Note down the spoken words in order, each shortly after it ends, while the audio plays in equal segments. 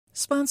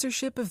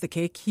Sponsorship of the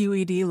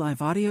KQED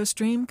live audio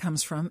stream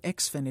comes from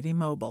Xfinity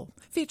Mobile,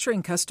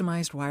 featuring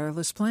customized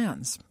wireless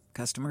plans.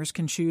 Customers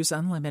can choose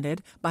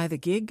unlimited, by the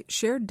gig,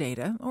 shared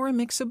data, or a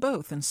mix of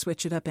both and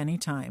switch it up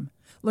anytime.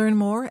 Learn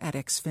more at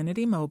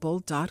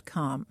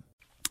xfinitymobile.com.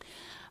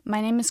 My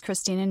name is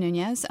Christina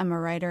Nunez. I'm a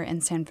writer in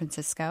San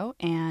Francisco,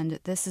 and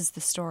this is the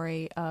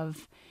story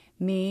of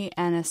me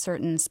and a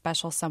certain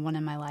special someone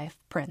in my life,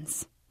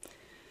 Prince.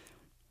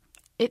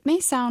 It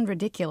may sound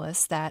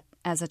ridiculous that,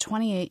 as a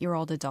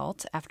 28-year-old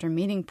adult, after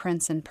meeting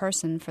Prince in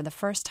person for the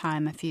first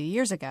time a few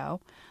years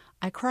ago,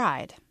 I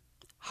cried.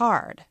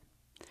 Hard.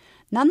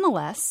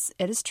 Nonetheless,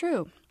 it is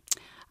true.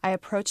 I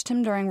approached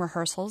him during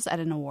rehearsals at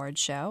an award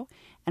show,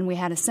 and we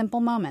had a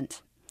simple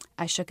moment.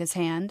 I shook his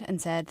hand and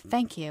said,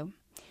 "Thank you."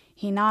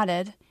 He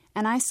nodded,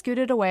 and I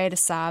scooted away to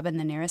sob in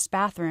the nearest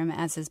bathroom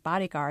as his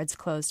bodyguards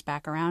closed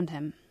back around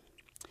him.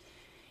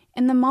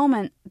 In the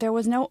moment, there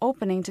was no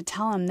opening to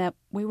tell him that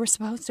we were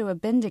supposed to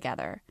have been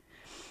together.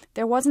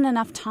 There wasn't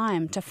enough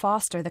time to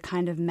foster the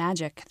kind of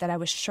magic that I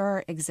was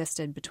sure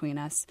existed between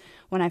us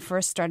when I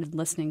first started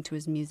listening to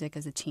his music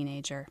as a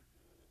teenager.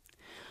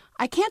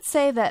 I can't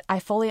say that I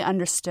fully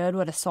understood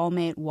what a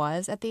soulmate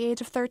was at the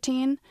age of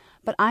 13,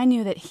 but I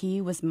knew that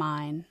he was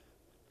mine.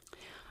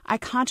 I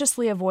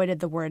consciously avoided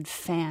the word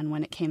fan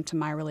when it came to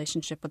my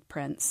relationship with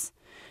Prince.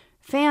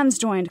 Fans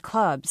joined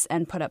clubs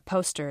and put up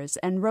posters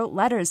and wrote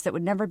letters that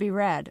would never be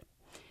read.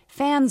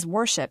 Fans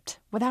worshipped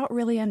without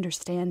really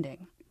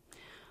understanding.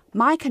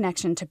 My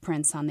connection to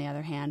Prince, on the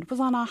other hand, was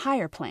on a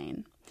higher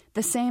plane,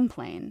 the same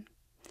plane.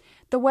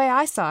 The way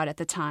I saw it at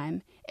the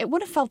time, it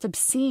would have felt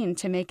obscene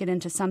to make it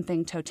into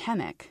something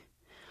totemic.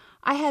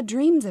 I had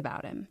dreams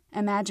about him,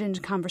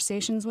 imagined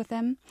conversations with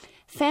him,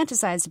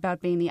 fantasized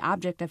about being the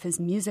object of his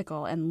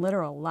musical and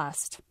literal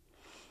lust.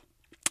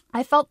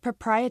 I felt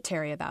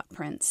proprietary about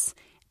Prince,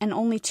 and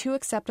only two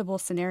acceptable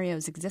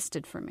scenarios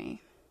existed for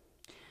me.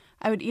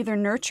 I would either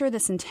nurture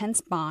this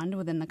intense bond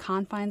within the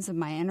confines of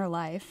my inner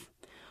life,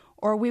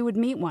 or we would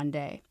meet one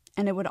day,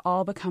 and it would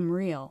all become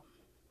real.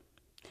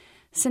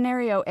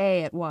 Scenario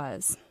A it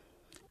was.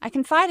 I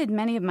confided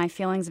many of my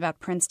feelings about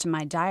Prince to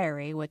my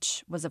diary,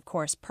 which was, of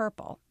course,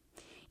 purple.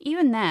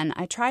 Even then,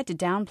 I tried to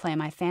downplay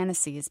my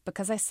fantasies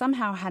because I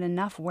somehow had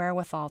enough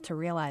wherewithal to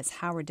realize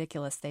how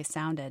ridiculous they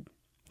sounded.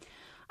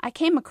 I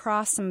came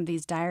across some of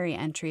these diary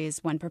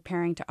entries when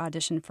preparing to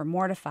audition for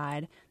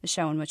Mortified, the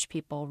show in which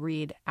people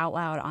read out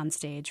loud on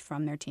stage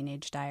from their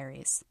teenage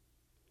diaries.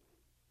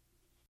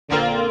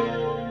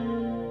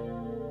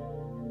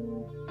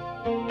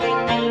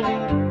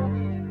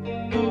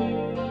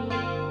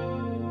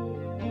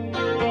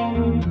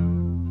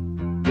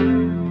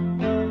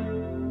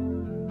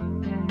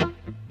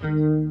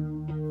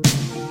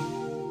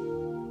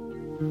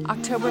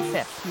 October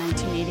 5th,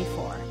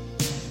 1984.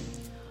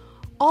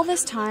 All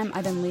this time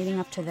I've been leading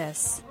up to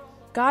this.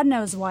 God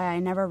knows why I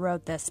never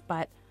wrote this,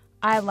 but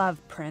I love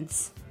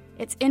Prince.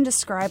 It's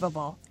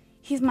indescribable.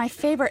 He's my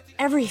favorite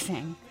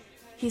everything.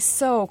 He's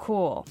so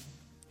cool.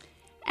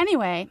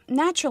 Anyway,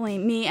 naturally,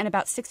 me and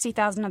about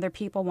 60,000 other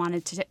people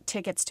wanted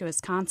tickets to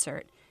his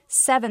concert.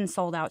 7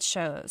 sold-out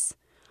shows.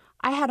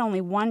 I had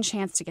only one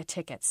chance to get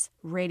tickets,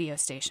 radio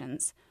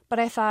stations. But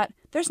I thought,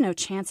 there's no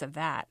chance of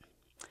that.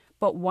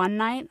 But one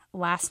night,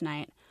 last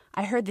night,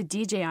 I heard the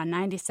DJ on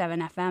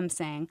 97 FM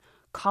saying,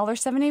 "Caller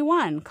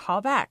 71,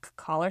 call back.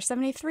 Caller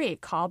 73,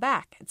 call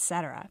back,"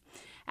 etc.,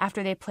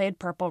 after they played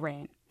Purple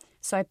Rain.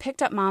 So I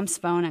picked up Mom's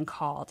phone and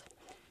called.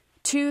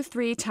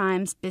 2-3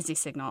 times busy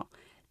signal.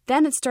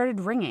 Then it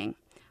started ringing.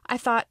 I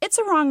thought, it's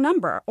a wrong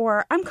number,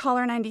 or I'm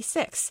caller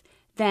 96.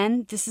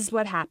 Then this is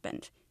what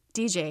happened.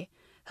 DJ,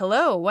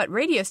 "Hello, what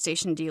radio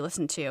station do you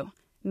listen to?"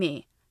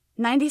 Me,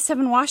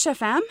 97 Wash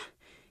FM?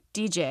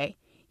 DJ,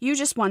 "You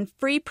just won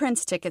free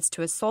Prince tickets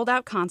to a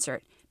sold-out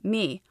concert."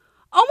 Me,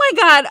 oh my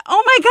God,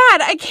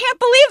 I can't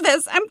believe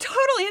this. I'm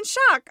totally in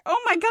shock.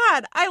 Oh my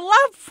God, I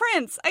love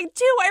Prince. I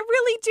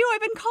really do.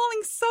 I've been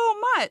calling so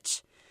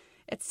much,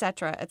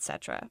 etc.,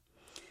 etc.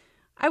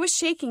 I was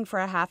shaking for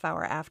a half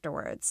hour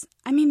afterwards.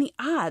 I mean, the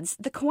odds,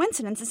 the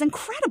coincidence is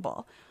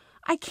incredible.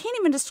 I can't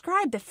even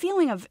describe the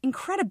feeling of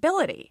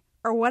incredibility,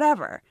 or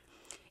whatever.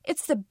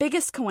 It's the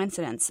biggest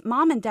coincidence.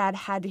 Mom and Dad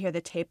had to hear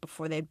the tape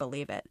before they'd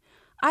believe it.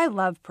 I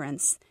love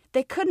Prince.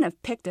 They couldn't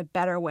have picked a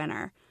better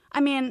winner. I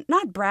mean,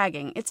 not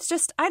bragging. It's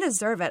just, I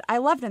deserve it. I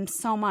loved him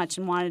so much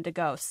and wanted to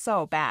go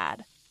so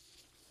bad.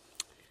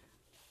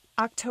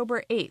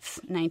 October 8th,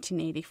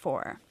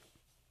 1984.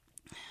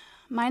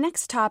 My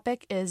next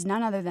topic is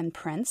none other than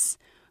Prince,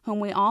 whom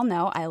we all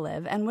know I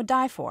live and would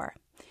die for.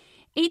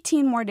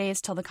 18 more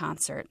days till the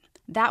concert.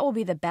 That will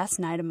be the best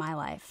night of my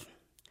life.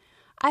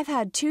 I've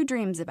had 2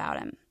 dreams about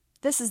him.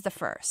 This is the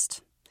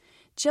first.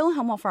 Jill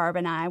Himmelfarb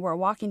and I were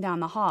walking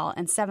down the hall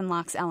in Seven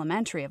Locks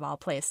Elementary, of all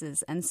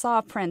places, and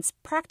saw Prince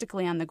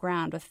practically on the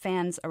ground with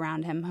fans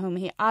around him whom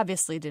he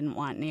obviously didn't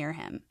want near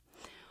him.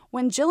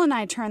 When Jill and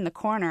I turned the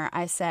corner,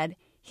 I said,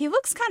 "He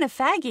looks kind of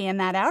faggy in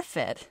that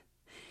outfit."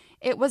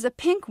 It was a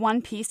pink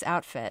one-piece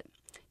outfit.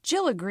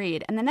 Jill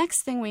agreed, and the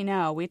next thing we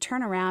know, we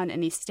turn around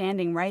and he's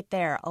standing right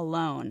there,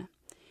 alone.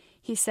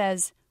 He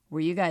says, "Were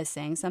you guys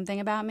saying something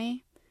about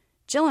me?"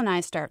 Jill and I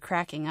start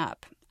cracking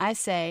up. I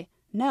say,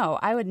 "No,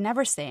 I would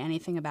never say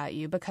anything about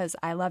you because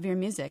I love your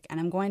music and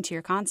I'm going to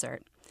your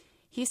concert."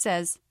 He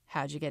says,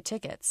 "How'd you get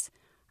tickets?"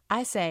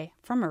 I say,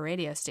 "From a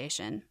radio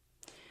station."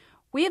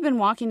 We have been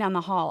walking down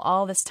the hall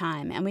all this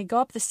time, and we go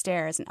up the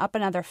stairs and up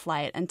another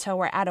flight until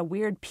we're at a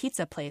weird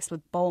pizza place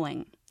with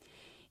bowling.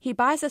 He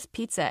buys us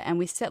pizza, and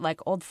we sit like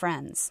old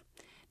friends.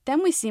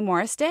 Then we see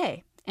Morris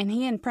Day, and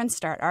he and Prince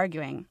start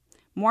arguing.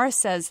 Morris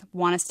says,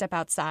 "Want to step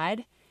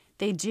outside?"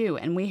 They do,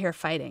 and we hear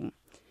fighting.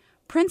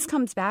 Prince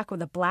comes back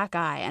with a black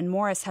eye, and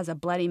Morris has a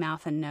bloody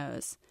mouth and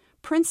nose.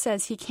 Prince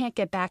says he can't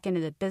get back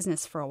into the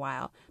business for a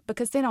while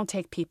because they don't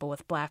take people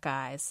with black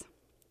eyes.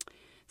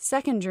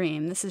 Second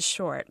dream, this is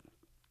short.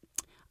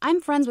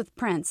 I'm friends with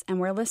Prince, and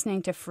we're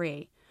listening to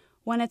Free.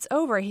 When it's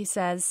over, he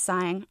says,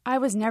 sighing, "I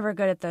was never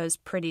good at those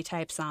pretty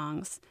type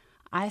songs."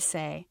 I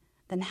say,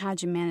 "Then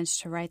how'd you manage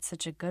to write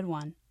such a good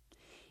one?"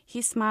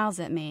 He smiles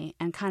at me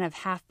and kind of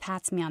half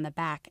pats me on the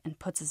back and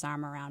puts his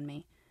arm around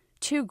me.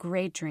 2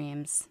 great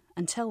dreams.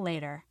 Until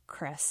later,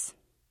 Chris.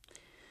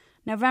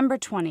 November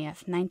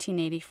 20th,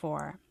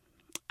 1984.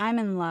 I'm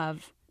in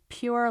love.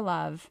 Pure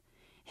love.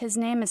 His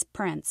name is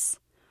Prince.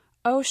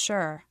 Oh,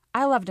 sure,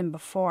 I loved him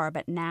before,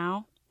 but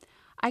now?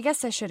 I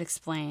guess I should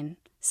explain.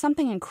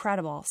 Something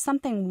incredible,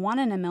 something 1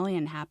 in a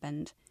million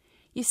happened.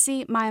 You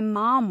see, my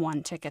mom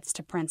won tickets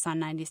to Prince on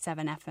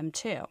 97 FM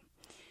too.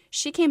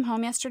 She came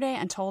home yesterday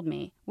and told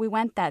me. We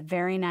went that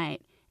very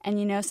night. And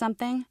you know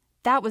something?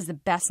 That was the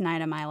best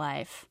night of my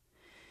life.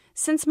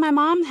 Since my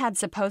mom had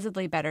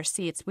supposedly better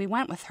seats, we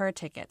went with her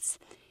tickets.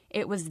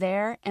 It was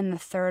there in the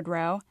 3rd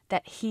row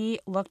that he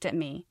looked at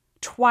me.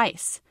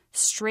 Twice.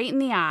 Straight in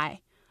the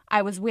eye.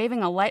 I was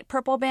waving a light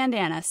purple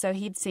bandana so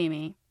he'd see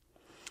me.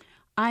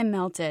 I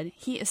melted.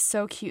 He is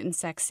so cute and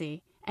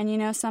sexy. And you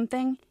know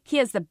something? He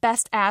has the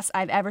best ass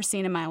I've ever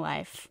seen in my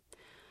life.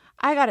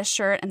 I got a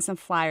shirt and some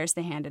flyers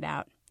they handed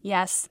out.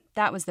 Yes,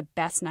 that was the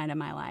best night of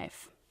my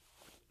life.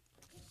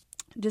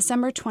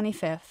 December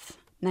 25th,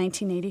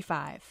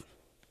 1985.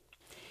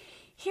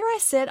 Here I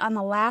sit on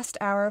the last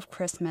hour of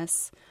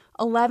Christmas,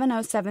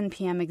 11:07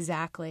 p.m.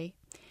 exactly.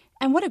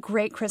 And what a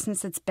great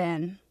Christmas it's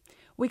been.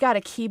 We got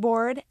a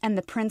keyboard and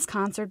the Prince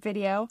concert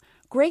video,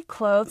 great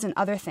clothes and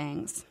other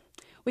things.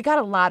 We got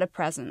a lot of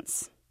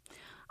presents.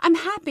 I'm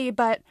happy,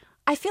 but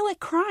I feel like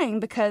crying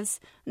because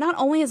not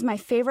only is my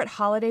favorite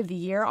holiday of the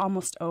year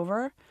almost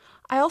over,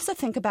 I also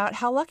think about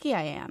how lucky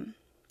I am.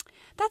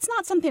 That's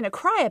not something to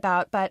cry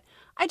about, but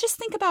I just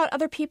think about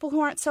other people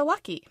who aren't so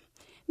lucky.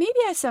 Maybe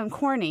I sound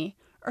corny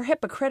or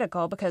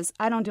hypocritical because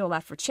I don't do a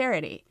lot for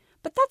charity,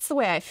 but that's the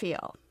way I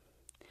feel.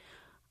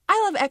 I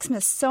love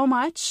Xmas so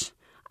much.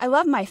 I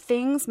love my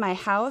things, my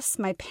house,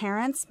 my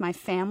parents, my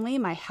family,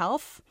 my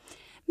health.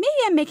 Maybe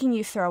I'm making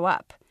you throw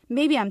up.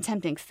 Maybe I'm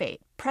tempting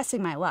fate,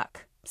 pressing my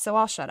luck, so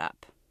I'll shut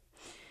up.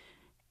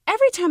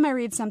 Every time I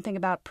read something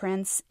about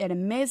Prince, it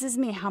amazes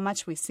me how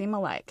much we seem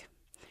alike.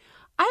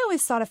 I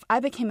always thought if I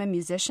became a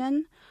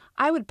musician,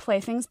 I would play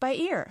things by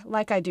ear,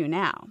 like I do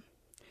now.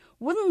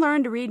 Wouldn't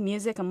learn to read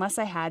music unless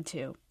I had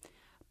to.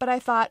 But I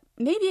thought,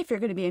 maybe if you're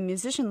going to be a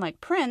musician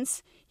like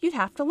Prince, you'd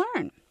have to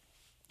learn.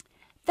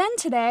 Then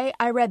today,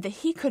 I read that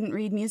he couldn't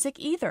read music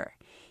either.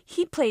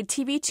 He played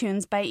TV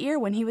tunes by ear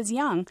when he was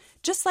young,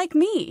 just like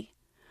me.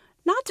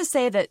 Not to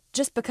say that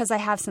just because I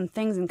have some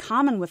things in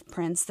common with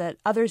Prince that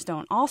others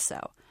don't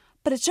also,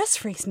 but it just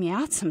freaks me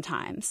out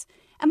sometimes.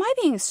 Am I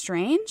being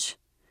strange?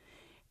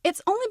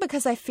 It's only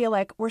because I feel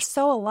like we're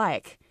so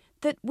alike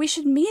that we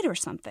should meet or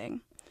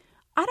something.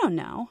 I don't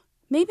know.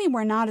 Maybe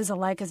we're not as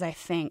alike as I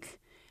think.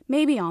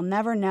 Maybe I'll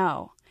never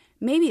know.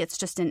 Maybe it's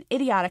just an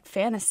idiotic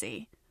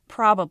fantasy.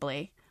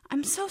 Probably.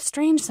 I'm so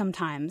strange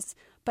sometimes,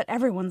 but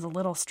everyone's a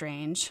little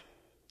strange.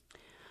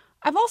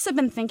 I've also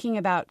been thinking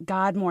about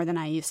God more than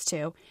I used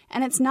to,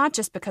 and it's not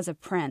just because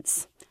of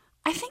Prince.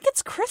 I think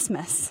it's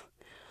Christmas.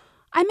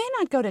 I may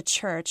not go to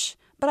church,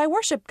 but I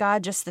worship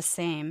God just the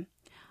same.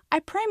 I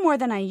pray more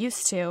than I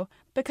used to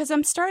because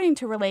I'm starting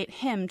to relate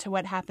Him to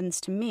what happens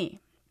to me.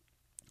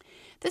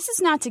 This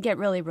is not to get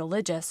really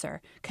religious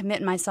or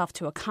commit myself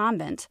to a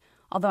convent,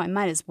 although I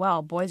might as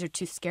well. Boys are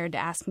too scared to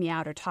ask me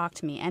out or talk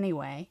to me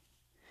anyway.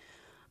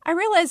 I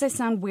realize I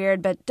sound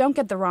weird, but don't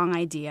get the wrong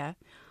idea.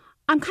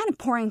 I'm kind of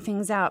pouring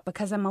things out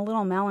because I'm a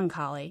little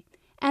melancholy.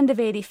 End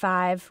of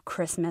 85,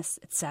 Christmas,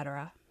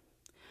 etc.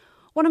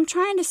 What I'm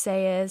trying to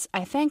say is,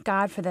 I thank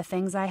God for the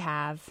things I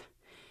have.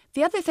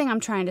 The other thing I'm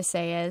trying to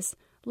say is,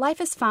 life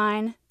is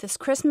fine, this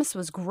Christmas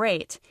was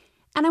great,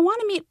 and I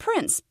want to meet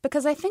Prince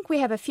because I think we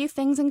have a few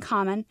things in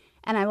common,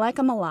 and I like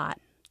him a lot.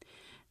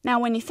 Now,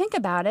 when you think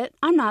about it,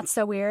 I'm not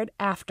so weird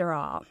after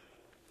all.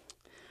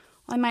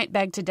 Well, I might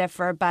beg to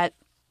differ, but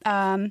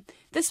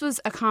this was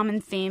a common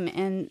theme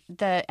in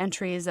the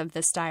entries of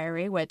this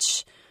diary,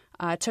 which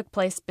took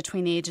place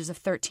between the ages of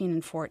 13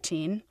 and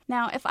 14.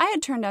 Now, if I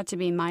had turned out to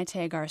be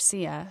Maite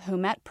Garcia, who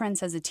met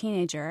Prince as a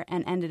teenager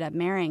and ended up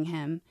marrying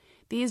him,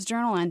 these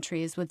journal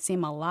entries would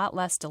seem a lot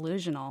less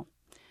delusional.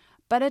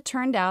 But it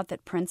turned out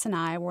that Prince and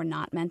I were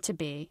not meant to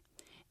be.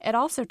 It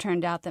also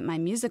turned out that my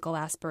musical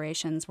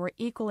aspirations were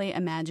equally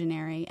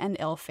imaginary and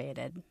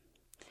ill-fated.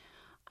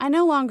 I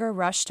no longer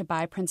rush to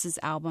buy Prince's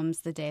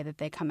albums the day that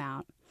they come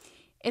out.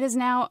 It is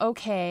now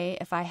okay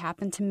if I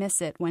happen to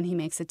miss it when he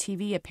makes a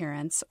TV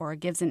appearance or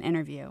gives an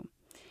interview.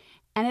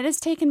 And it has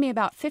taken me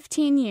about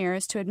 15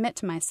 years to admit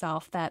to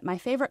myself that my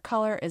favorite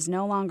color is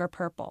no longer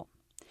purple.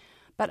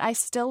 But I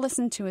still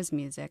listen to his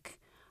music.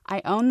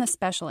 I own the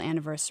special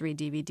anniversary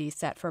DVD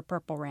set for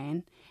Purple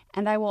Rain,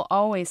 and I will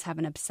always have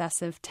an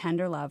obsessive,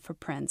 tender love for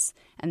Prince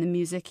and the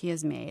music he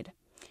has made.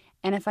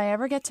 And if I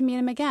ever get to meet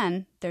him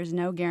again, there's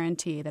no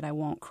guarantee that I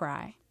won't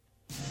cry.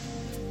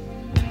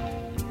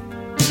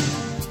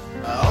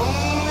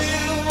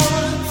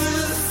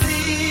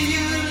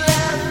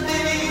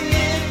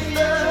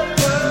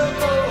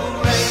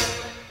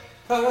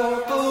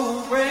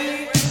 Purple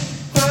rain,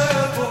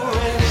 purple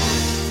rain.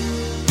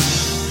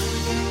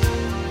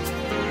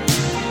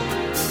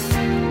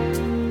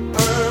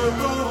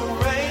 Purple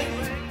rain,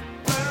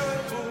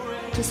 purple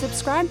rain. To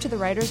subscribe to the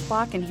Writer's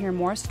Block and hear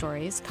more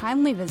stories,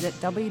 kindly visit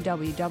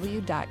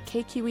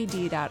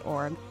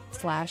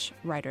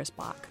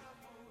www.kqed.org/writersblock.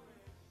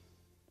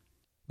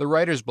 The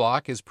Writer's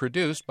Block is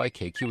produced by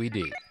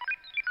KQED.